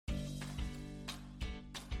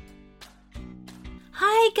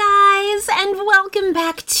Hi guys, and welcome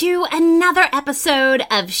back to another episode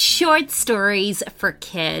of Short Stories for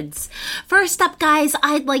Kids. First up, guys,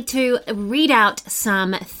 I'd like to read out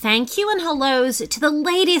some thank you and hellos to the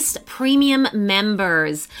latest premium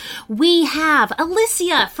members. We have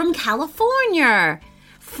Alicia from California,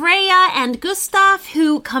 Freya and Gustav,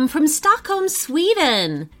 who come from Stockholm,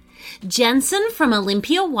 Sweden, Jensen from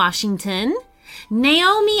Olympia, Washington,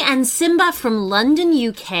 Naomi and Simba from London,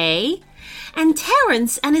 UK, and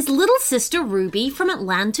Terrence and his little sister Ruby from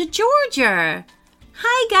Atlanta, Georgia.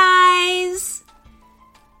 Hi, guys!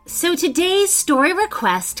 So today's story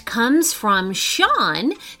request comes from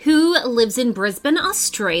Sean, who lives in Brisbane,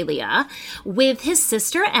 Australia, with his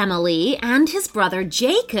sister Emily and his brother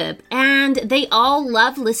Jacob, and they all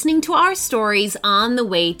love listening to our stories on the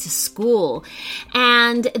way to school.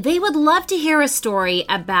 And they would love to hear a story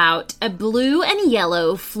about a blue and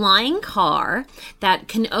yellow flying car that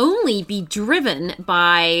can only be driven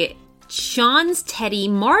by Sean's teddy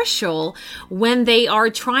Marshall when they are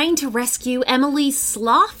trying to rescue Emily's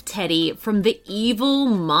Sloth teddy from the evil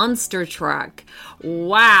monster truck.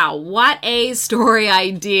 Wow, what a story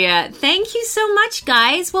idea. Thank you so much,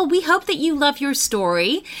 guys. Well, we hope that you love your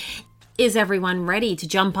story. Is everyone ready to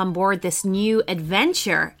jump on board this new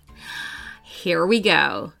adventure? Here we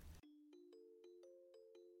go.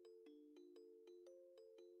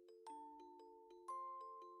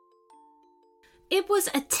 It was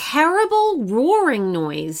a terrible roaring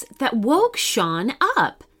noise that woke Sean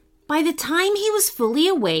up. By the time he was fully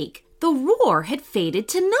awake, the roar had faded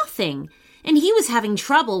to nothing, and he was having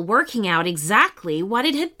trouble working out exactly what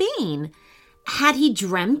it had been. Had he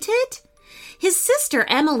dreamt it? His sister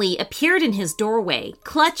Emily appeared in his doorway,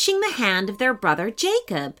 clutching the hand of their brother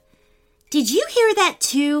Jacob. "Did you hear that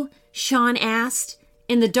too?" Sean asked.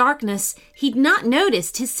 In the darkness, he'd not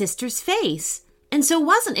noticed his sister's face, and so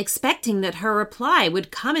wasn't expecting that her reply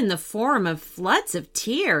would come in the form of floods of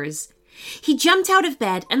tears. He jumped out of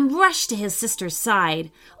bed and rushed to his sister's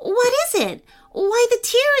side. "What is it? Why the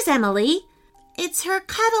tears, Emily?" "It's her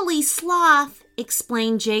cuddly Sloth,"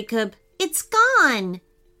 explained Jacob. "It's gone."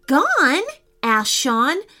 "Gone?" asked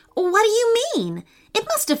Sean. "What do you mean? It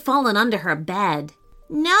must have fallen under her bed."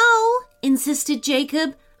 "No," insisted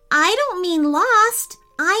Jacob. "I don't mean lost.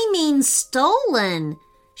 I mean stolen."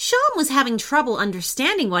 Sean was having trouble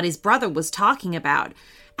understanding what his brother was talking about.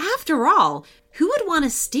 After all, who would want to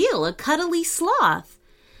steal a cuddly sloth?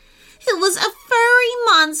 "It was a furry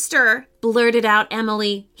monster," blurted out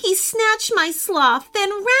Emily. "He snatched my sloth, then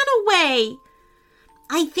ran away."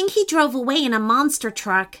 "I think he drove away in a monster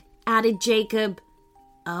truck," added Jacob.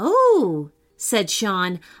 "Oh," said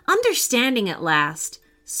Sean, understanding at last.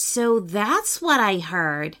 "So that's what I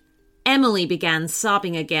heard." Emily began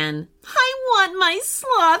sobbing again. "I want my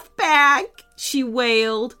sloth back," she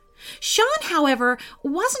wailed. Sean, however,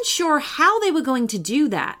 wasn't sure how they were going to do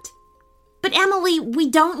that. "But Emily, we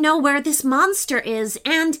don't know where this monster is,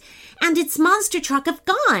 and its monster truck have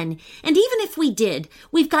gone. And even if we did,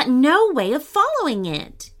 we've got no way of following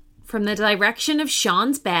it." From the direction of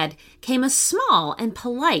Sean's bed came a small and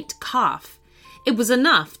polite cough. It was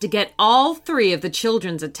enough to get all three of the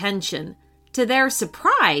children's attention. To their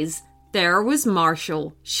surprise, there was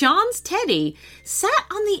Marshall, Sean's teddy, sat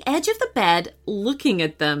on the edge of the bed looking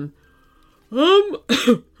at them.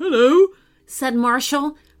 Hello, said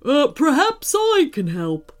Marshall. Perhaps I can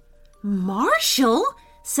help." "Marshall?"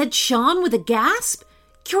 said Sean with a gasp.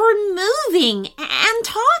 "You're moving and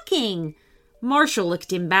talking." Marshall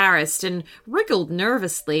looked embarrassed and wriggled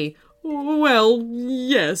nervously. "Well,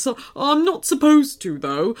 yes, I'm not supposed to,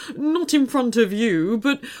 though. Not in front of you,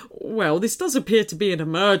 but, well, this does appear to be an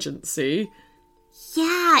emergency."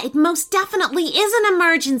 "Yeah, it most definitely is an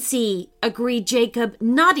emergency," agreed Jacob,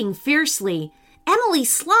 nodding fiercely. "Emily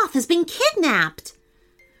Sloth has been kidnapped."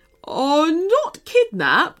 Not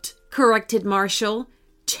kidnapped," corrected Marshall.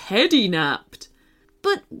 "Teddy-napped."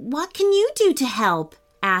 "But what can you do to help?"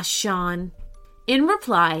 asked Sean. In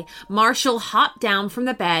reply, Marshall hopped down from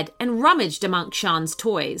the bed and rummaged among Sean's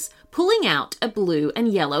toys, pulling out a blue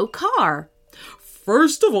and yellow car.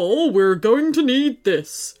 "First of all, we're going to need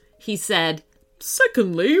this," he said.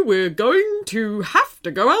 "Secondly, we're going to have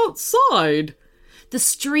to go outside." The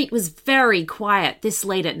street was very quiet this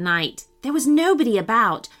late at night. There was nobody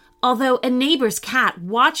about, although a neighbor's cat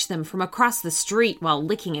watched them from across the street while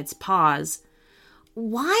licking its paws.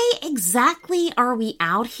 "Why exactly are we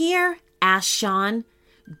out here?" asked Sean.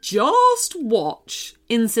 "Just watch,"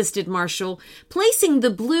 insisted Marshall, placing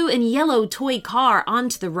the blue and yellow toy car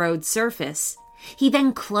onto the road surface. He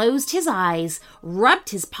then closed his eyes,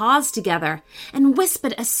 rubbed his paws together, and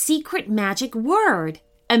whispered a secret magic word.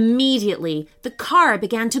 Immediately, the car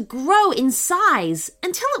began to grow in size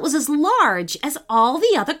until it was as large as all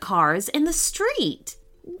the other cars in the street.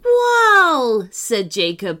 "Whoa!" said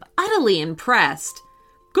Jacob, utterly impressed.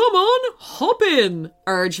 "Come on, hop in,"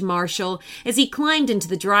 urged Marshall as he climbed into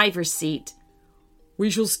the driver's seat. "We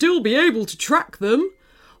shall still be able to track them."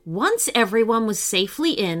 Once everyone was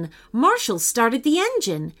safely in, Marshall started the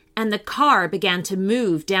engine, and the car began to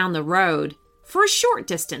move down the road, for a short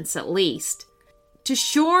distance at least. To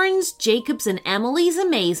Shorn's, Jacob's, and Emily's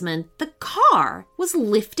amazement, the car was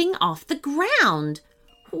lifting off the ground.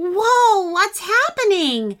 "Whoa, what's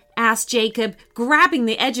happening?" asked Jacob, grabbing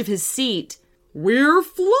the edge of his seat. "We're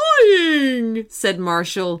flying," said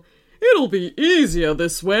Marshall. "It'll be easier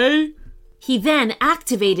this way." He then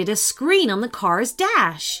activated a screen on the car's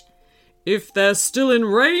dash. "If they're still in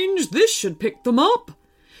range, this should pick them up."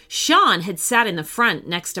 Sean had sat in the front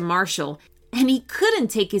next to Marshall, and he couldn't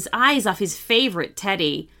take his eyes off his favorite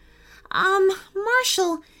teddy.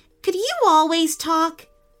 Marshall, could you always talk?"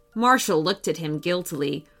 Marshall looked at him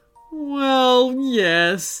guiltily. "Well,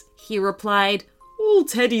 yes," he replied. "All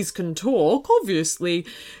teddies can talk, obviously.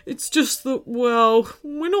 It's just that, well,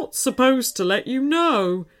 we're not supposed to let you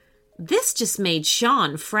know." This just made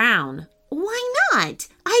Sean frown. "Why not?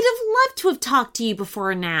 I'd have loved to have talked to you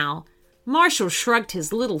before now." Marshall shrugged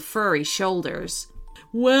his little furry shoulders.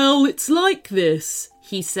 "Well, it's like this,"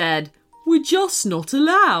 he said. "We're just not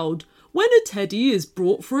allowed. When a teddy is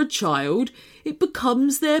brought for a child, it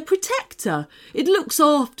becomes their protector. It looks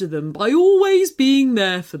after them by always being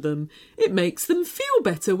there for them. It makes them feel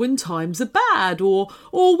better when times are bad or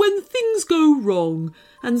when things go wrong.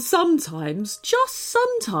 And sometimes, just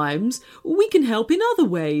sometimes, we can help in other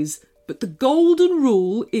ways. But the golden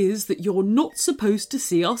rule is that you're not supposed to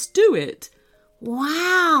see us do it."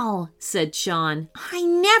 "Wow," said Sean. "I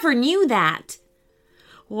never knew that."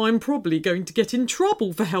 "I'm probably going to get in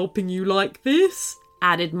trouble for helping you like this,"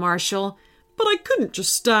 added Marshall. "But I couldn't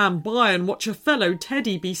just stand by and watch a fellow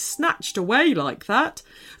teddy be snatched away like that,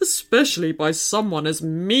 especially by someone as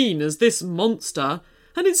mean as this monster.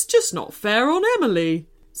 And it's just not fair on Emily."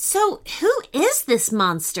 "So who is this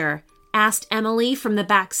monster?" asked Emily from the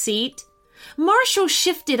back seat. Marshall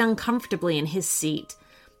shifted uncomfortably in his seat.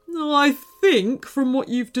 "I think, from what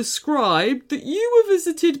you've described, that you were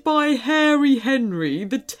visited by Hairy Henry,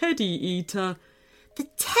 the teddy eater." "The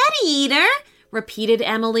teddy eater?" repeated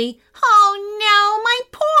Emily. "Oh no, my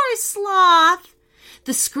poor Sloth."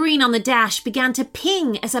 The screen on the dash began to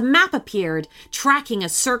ping as a map appeared, tracking a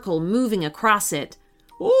circle moving across it.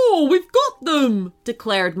 "Oh, we've got them,"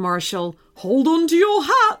 declared Marshall. "Hold on to your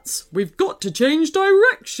hats. We've got to change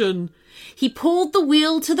direction." He pulled the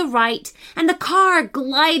wheel to the right, and the car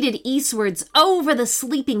glided eastwards over the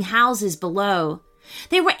sleeping houses below.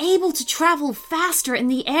 They were able to travel faster in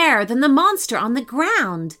the air than the monster on the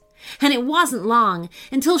ground. And it wasn't long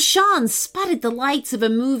until Sean spotted the lights of a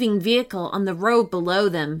moving vehicle on the road below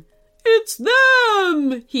them. "It's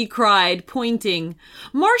them!" he cried, pointing.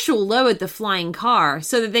 Marshall lowered the flying car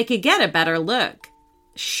so that they could get a better look.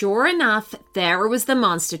 Sure enough, there was the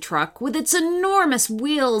monster truck with its enormous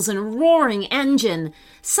wheels and roaring engine.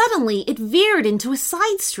 Suddenly, it veered into a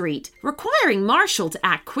side street, requiring Marshall to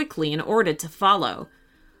act quickly in order to follow.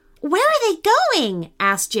 "Where are they going?"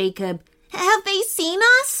 asked Jacob. "Have they seen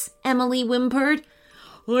us?" Emily whimpered.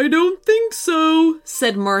 "I don't think so,"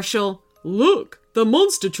 said Marshall. "Look, the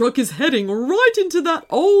monster truck is heading right into that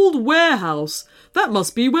old warehouse. That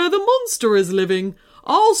must be where the monster is living.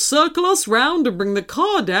 I'll circle us round and bring the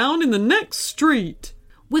car down in the next street."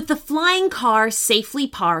 With the flying car safely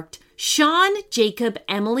parked, Sean, Jacob,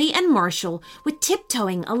 Emily, and Marshall were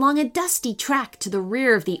tiptoeing along a dusty track to the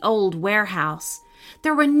rear of the old warehouse.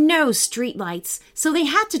 There were no streetlights, so they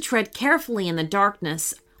had to tread carefully in the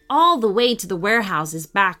darkness, all the way to the warehouse's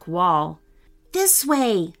back wall. "This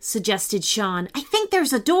way," suggested Sean. "I think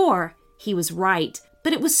there's a door." He was right,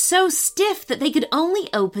 but it was so stiff that they could only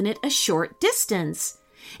open it a short distance.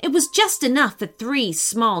 It was just enough for 3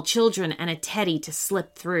 small children and a teddy to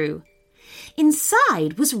slip through.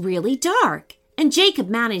 Inside was really dark, and Jacob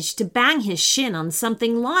managed to bang his shin on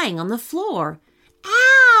something lying on the floor.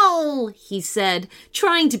 "Ow!" he said,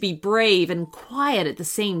 trying to be brave and quiet at the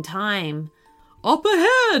same time. "Up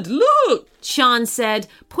ahead, look!" Sean said,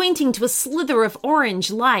 pointing to a slither of orange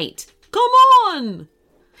light. "Come on!"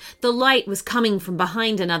 The light was coming from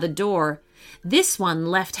behind another door. This one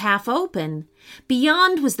left half open.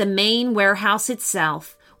 Beyond was the main warehouse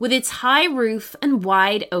itself, with its high roof and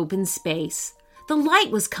wide open space. The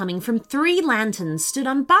light was coming from 3 lanterns stood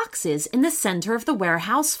on boxes in the center of the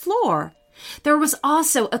warehouse floor. There was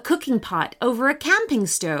also a cooking pot over a camping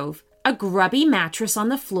stove, a grubby mattress on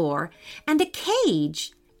the floor, and a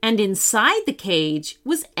cage. and inside the cage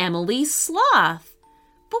was Emily Sloth.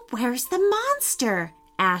 "But where's the monster?"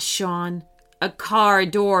 asked Sean. A car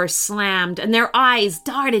door slammed, and their eyes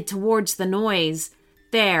darted towards the noise.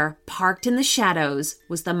 There, parked in the shadows,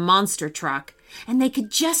 was the monster truck, and they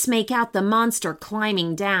could just make out the monster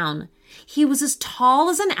climbing down. He was as tall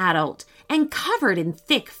as an adult and covered in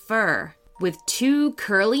thick fur, with 2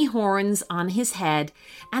 curly horns on his head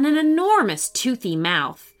and an enormous toothy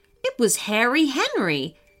mouth. It was Harry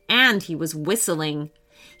Henry, and he was whistling.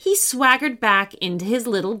 He swaggered back into his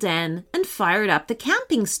little den and fired up the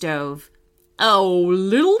camping stove. "Oh,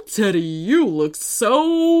 little Teddy, you look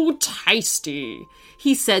so tasty,"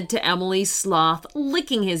 he said to Emily Sloth,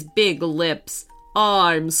 licking his big lips.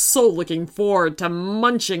 "I'm so looking forward to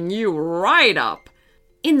munching you right up."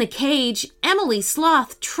 In the cage, Emily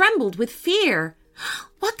Sloth trembled with fear.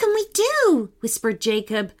 "What can we do?" whispered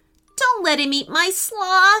Jacob. "Don't let him eat my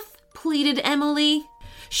sloth," pleaded Emily.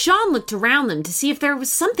 Sean looked around them to see if there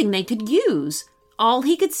was something they could use. All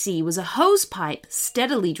he could see was a hose pipe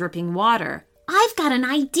steadily dripping water. "I've got an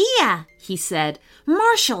idea," he said.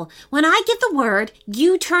 "Marshall, when I give the word,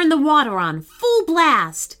 you turn the water on, full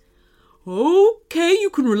blast." "Okay, you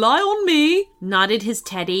can rely on me," nodded his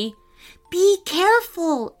Teddy. "Be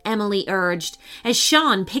careful," Emily urged, as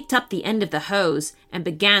Sean picked up the end of the hose and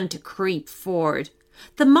began to creep forward.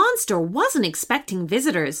 The monster wasn't expecting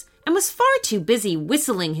visitors and was far too busy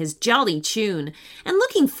whistling his jolly tune and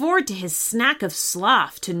looking forward to his snack of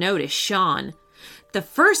sloth to notice Sean. The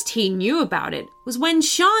first he knew about it was when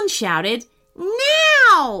Sean shouted,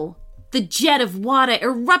 "Now!" The jet of water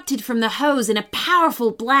erupted from the hose in a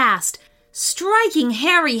powerful blast, striking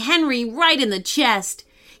Harry Henry right in the chest.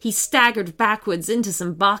 He staggered backwards into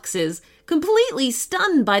some boxes, completely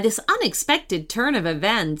stunned by this unexpected turn of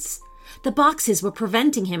events. The boxes were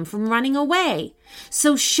preventing him from running away,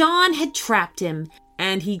 so Sean had trapped him,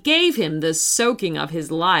 and he gave him the soaking of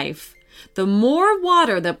his life. The more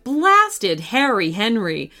water that blasted Harry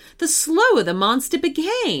Henry, the slower the monster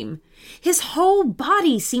became. His whole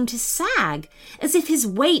body seemed to sag, as if his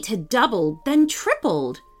weight had doubled, then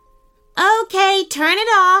tripled. "Okay, turn it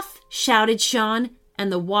off," shouted Sean,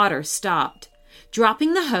 and the water stopped.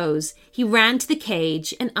 Dropping the hose, he ran to the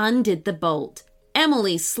cage and undid the bolt.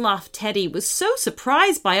 Emily Sloth Teddy was so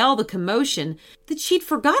surprised by all the commotion that she'd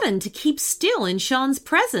forgotten to keep still in Sean's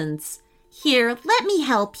presence. "Here, let me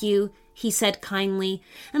help you," he said kindly,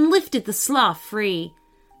 and lifted the sloth free.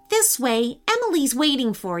 "This way, Emily's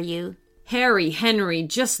waiting for you." Harry Henry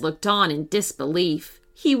just looked on in disbelief.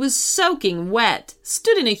 He was soaking wet,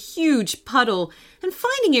 stood in a huge puddle, and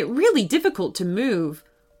finding it really difficult to move.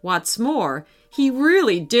 What's more, he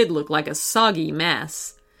really did look like a soggy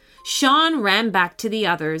mess. Sean ran back to the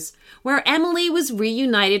others, where Emily was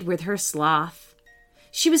reunited with her sloth.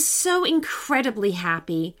 She was so incredibly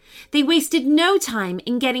happy. They wasted no time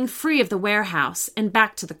in getting free of the warehouse and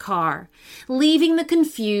back to the car, leaving the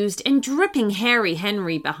confused and dripping Harry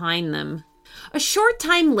Henry behind them. A short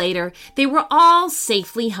time later, they were all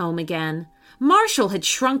safely home again. Marshall had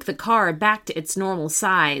shrunk the car back to its normal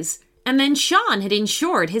size, and then Sean had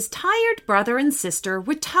ensured his tired brother and sister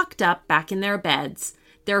were tucked up back in their beds,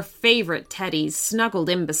 their favorite teddies snuggled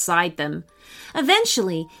in beside them.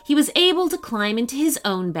 Eventually, he was able to climb into his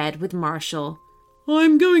own bed with Marshall.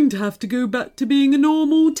 "I'm going to have to go back to being a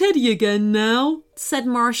normal teddy again now," said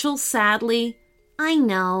Marshall sadly. "I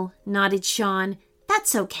know," nodded Sean.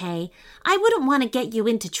 "That's okay. I wouldn't want to get you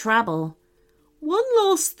into trouble." "One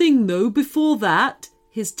last thing, though, before that,"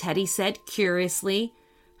 his Teddy said curiously.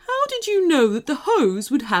 "How did you know that the hose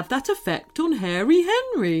would have that effect on Harry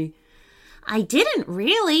Henry?" "I didn't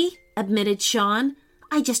really," admitted Sean.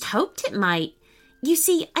 "I just hoped it might. You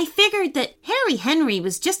see, I figured that Harry Henry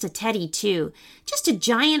was just a teddy too, just a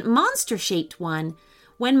giant monster-shaped one.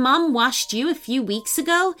 When Mom washed you a few weeks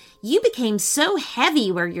ago, you became so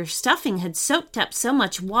heavy where your stuffing had soaked up so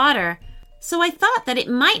much water. So I thought that it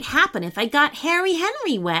might happen if I got Harry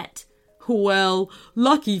Henry wet." "Well,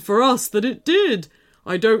 lucky for us that it did.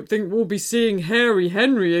 I don't think we'll be seeing Harry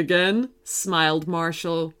Henry again," smiled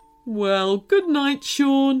Marshall. "Well, good night,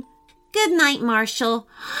 Sean." "Good night, Marshall."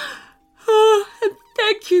 "Oh, and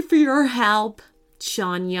thank you for your help."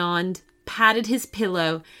 Sean yawned, patted his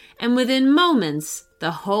pillow, and within moments,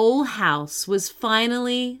 the whole house was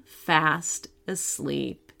finally fast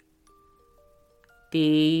asleep.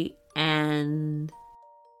 The end.